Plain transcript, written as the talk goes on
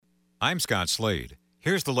I'm Scott Slade.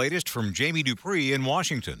 Here's the latest from Jamie Dupree in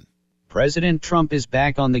Washington. President Trump is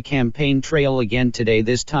back on the campaign trail again today,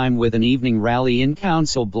 this time with an evening rally in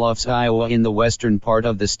Council Bluffs, Iowa, in the western part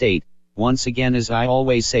of the state. Once again, as I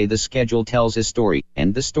always say, the schedule tells a story,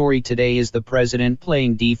 and the story today is the president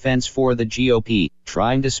playing defense for the GOP,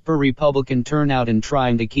 trying to spur Republican turnout and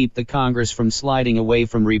trying to keep the Congress from sliding away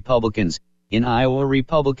from Republicans. In Iowa,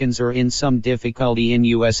 Republicans are in some difficulty in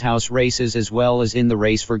U.S. House races as well as in the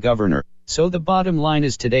race for governor. So the bottom line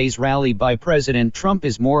is today's rally by President Trump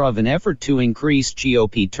is more of an effort to increase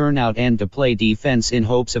GOP turnout and to play defense in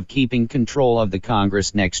hopes of keeping control of the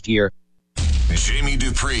Congress next year. Jamie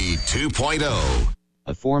Dupree 2.0.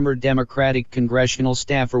 A former Democratic congressional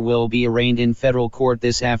staffer will be arraigned in federal court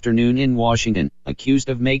this afternoon in Washington, accused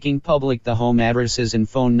of making public the home addresses and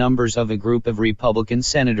phone numbers of a group of Republican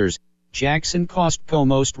senators. Jackson Kostko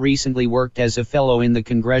most recently worked as a fellow in the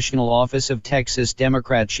congressional office of Texas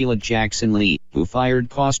Democrat Sheila Jackson Lee, who fired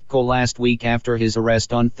Kostko last week after his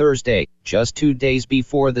arrest on Thursday, just 2 days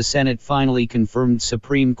before the Senate finally confirmed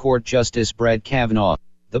Supreme Court Justice Brett Kavanaugh.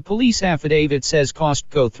 The police affidavit says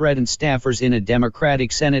Kostko threatened staffers in a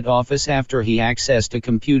Democratic Senate office after he accessed a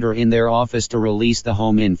computer in their office to release the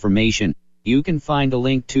home information. You can find a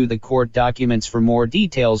link to the court documents for more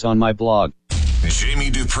details on my blog. Jamie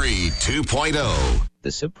Dupree 2.0.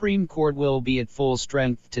 The Supreme Court will be at full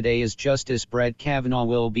strength today as Justice Brett Kavanaugh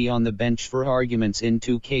will be on the bench for arguments in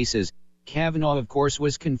 2 cases. Kavanaugh, of course,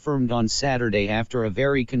 was confirmed on Saturday after a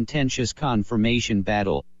very contentious confirmation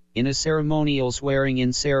battle. In a ceremonial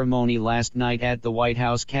swearing-in ceremony last night at the White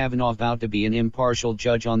House, Kavanaugh vowed to be an impartial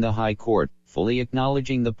judge on the High Court, fully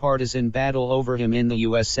acknowledging the partisan battle over him in the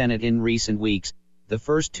U.S. Senate in recent weeks. The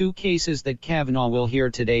first 2 cases that Kavanaugh will hear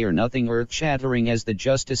today are nothing earth-shattering as the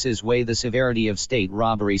justices weigh the severity of state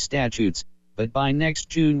robbery statutes. But by next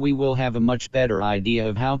June we will have a much better idea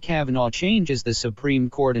of how Kavanaugh changes the Supreme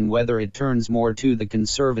Court and whether it turns more to the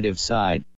conservative side.